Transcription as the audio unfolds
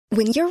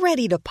When you're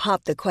ready to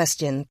pop the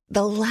question,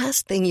 the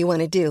last thing you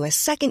want to do is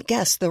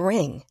second-guess the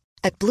ring.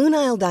 At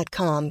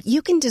BlueNile.com,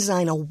 you can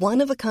design a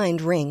one-of-a-kind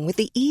ring with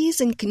the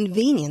ease and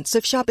convenience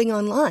of shopping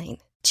online.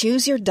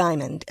 Choose your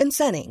diamond and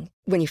setting.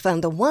 When you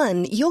find the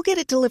one, you'll get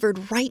it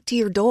delivered right to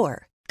your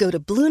door. Go to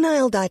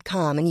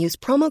BlueNile.com and use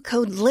promo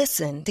code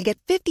LISTEN to get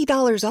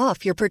 $50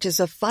 off your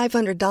purchase of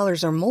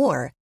 $500 or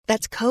more.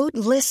 That's code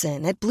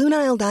LISTEN at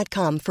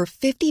BlueNile.com for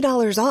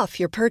 $50 off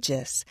your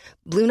purchase.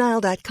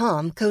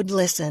 BlueNile.com, code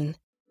LISTEN.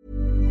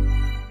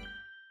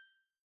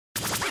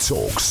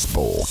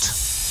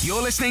 talkSPORT.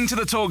 You're listening to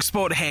the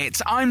talkSPORT hit.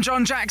 I'm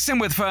John Jackson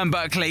with Fern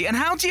Buckley. And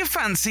how do you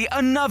fancy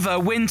another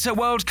Winter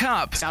World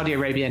Cup? Saudi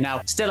Arabia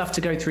now still have to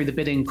go through the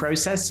bidding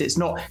process. It's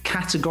not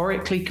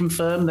categorically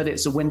confirmed that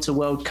it's a Winter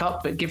World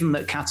Cup, but given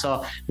that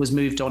Qatar was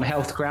moved on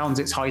health grounds,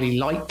 it's highly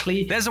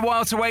likely. There's a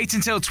while to wait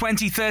until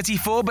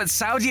 2034, but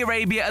Saudi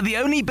Arabia are the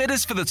only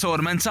bidders for the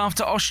tournament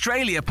after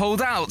Australia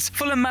pulled out.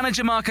 Fulham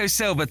manager Marco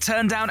Silva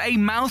turned down a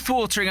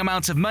mouth-watering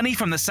amount of money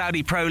from the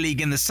Saudi Pro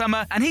League in the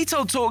summer, and he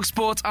told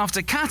talkSPORT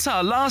after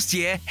Qatar last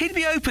year he'd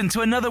be open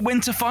to another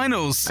winter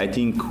finals. I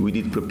think we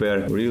did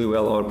prepare really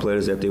well our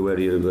players that they were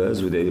here with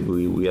us.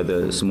 We had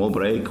a small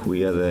break, we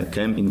had a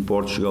camp in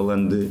Portugal,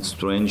 and it's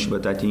strange,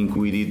 but I think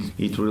we did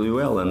it really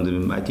well,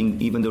 and I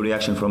think even the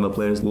reaction from the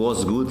players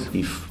was good.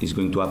 If it's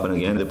going to happen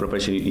again, the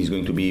preparation is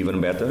going to be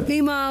even better.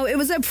 Meanwhile, it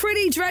was a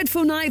pretty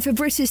dreadful night for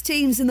British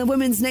teams in the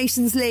Women's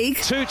Nations League.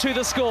 2-2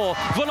 the score.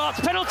 Vollart's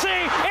penalty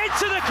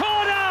into the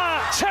corner.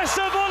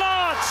 Tessa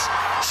Vollart,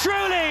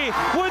 truly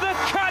with a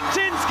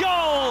captain's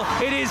goal.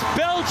 It is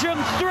Belgium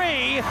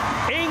 3,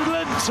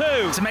 England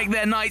 2. To make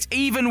their night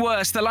even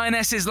worse, the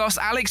Lionesses lost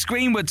Alex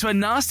Greenwood to a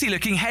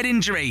nasty-looking head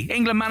injury.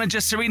 England manager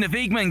Serena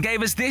Wiegman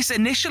gave us this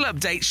initial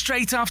update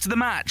straight after the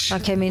match. I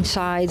came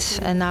inside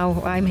and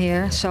now I'm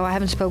here, so I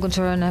haven't spoken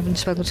to her and I haven't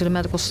spoken to the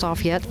medical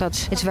staff yet,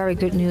 but it's very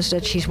good news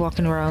that she's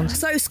walking around.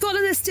 So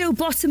Scotland is still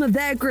bottom of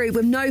their group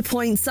with no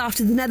points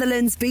after the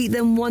Netherlands beat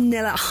them 1-0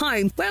 at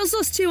home. Wales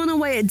lost 2 on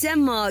away at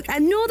Denmark,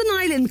 and Northern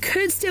Ireland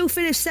could still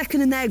finish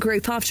second in their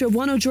group after a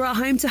 1-1 draw at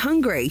home to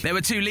Hungary. There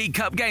were 2 League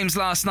Cup games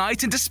last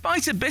night, and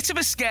despite a bit of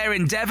a scare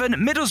in Devon,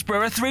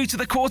 Middlesbrough are through to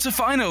the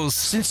quarter-finals.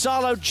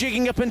 Sinsalo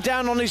jigging up and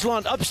down on his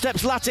line. Up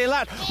steps Latte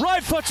Lat,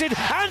 right-footed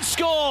and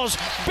scores.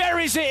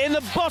 Buries it in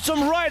the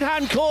bottom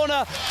right-hand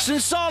corner.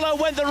 Sinsalo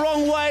went the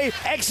wrong way.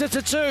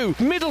 Exeter 2,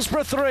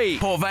 Middlesbrough 3.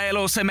 Port Vale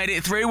also made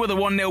it through with a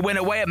 1-0 win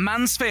away at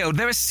Mansfield.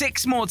 There are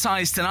 6 more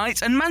ties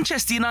tonight, and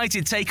Manchester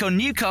United take on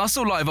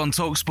Newcastle live on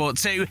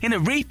talkSPORT 2 in a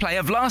replay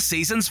of last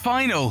season's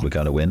final. We're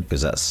going to win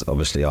because that's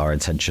obviously our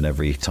intention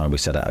every time we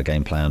set out a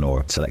game plan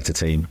or select a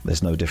team.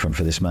 There's no different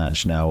for this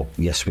match. Now,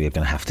 yes, we are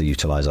going to have to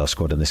utilise our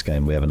squad in this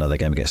game. We have another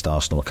game against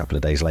Arsenal a couple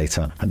of days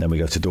later, and then we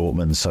go to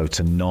Dortmund. So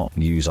to not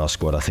use our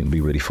squad, I think, would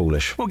be really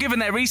foolish. Well, given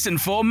their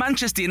recent form,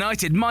 Manchester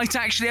United might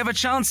actually have a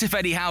chance if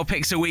Eddie Howe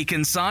picks a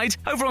weakened side.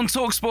 Over on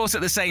talkSPORT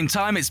at the same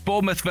time, it's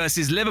Bournemouth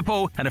versus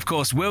Liverpool, and of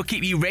course, we'll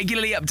keep you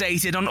regularly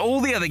updated on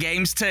all the other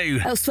games too.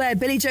 Elsewhere,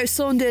 Billy Joe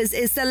Saunders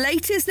is the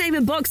latest name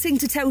in boxing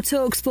to tell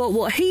talkSPORT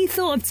what he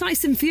thought of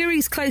Tyson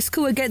Fury's close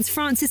call against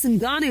Francis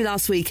Ngannou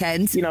last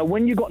weekend. You know,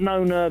 when you've got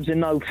no nerves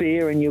and no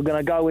fear and you're going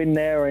to go in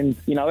there and,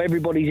 you know,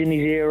 everybody's in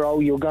his ear, oh,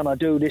 you're going to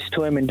do this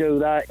to him and do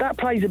that, that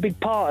plays a big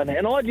part in it.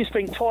 And I just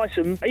think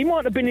Tyson, he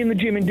might have been in the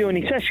gym and doing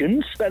his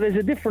sessions, but there's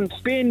a difference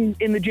being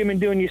in the gym and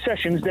doing your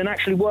sessions than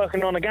actually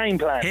working on a game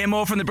plan. Hear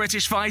more from the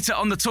British fighter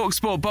on the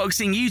talkSPORT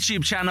Boxing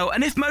YouTube channel,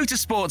 and if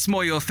motorsport's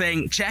more your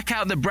thing, check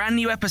out the brand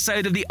new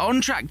episode of the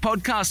On Track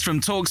podcast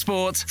from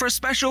talkSPORT for a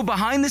special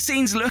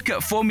behind-the-scenes look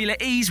at Formula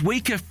E's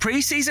week of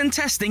pre-season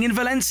testing in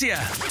Valencia.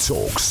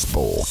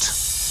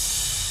 talkSPORT.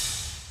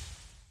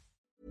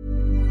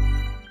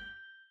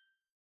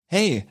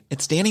 Hey,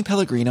 it's Danny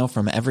Pellegrino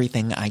from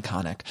Everything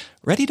Iconic.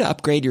 Ready to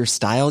upgrade your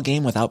style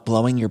game without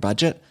blowing your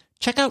budget?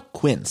 Check out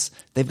Quince.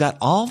 They've got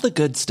all the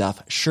good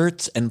stuff,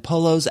 shirts and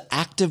polos,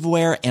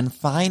 activewear, and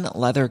fine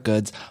leather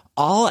goods,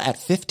 all at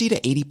 50 to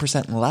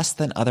 80% less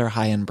than other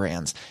high-end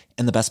brands.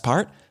 And the best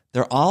part?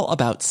 They're all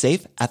about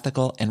safe,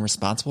 ethical, and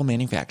responsible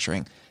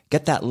manufacturing.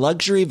 Get that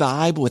luxury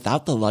vibe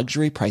without the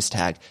luxury price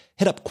tag.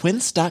 Hit up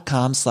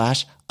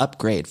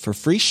quince.com/upgrade for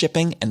free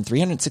shipping and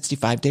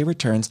 365-day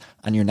returns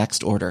on your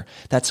next order.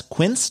 That's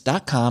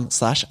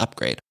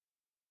quince.com/upgrade.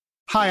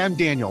 Hi, I'm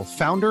Daniel,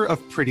 founder of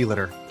Pretty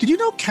Litter. Did you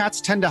know cats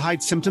tend to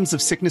hide symptoms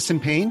of sickness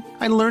and pain?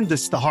 I learned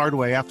this the hard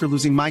way after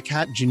losing my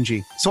cat,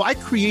 Gingy. So I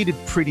created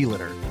Pretty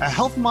Litter, a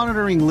health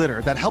monitoring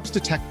litter that helps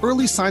detect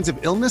early signs of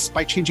illness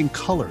by changing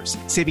colors,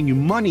 saving you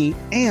money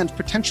and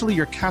potentially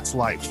your cat's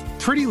life.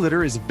 Pretty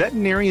Litter is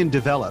veterinarian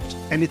developed,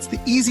 and it's the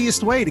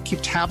easiest way to keep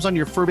tabs on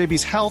your fur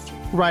baby's health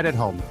right at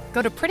home.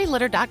 Go to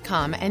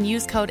prettylitter.com and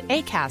use code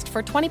ACAST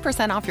for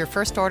 20% off your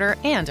first order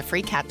and a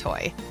free cat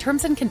toy.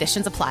 Terms and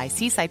conditions apply.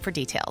 See site for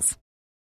details.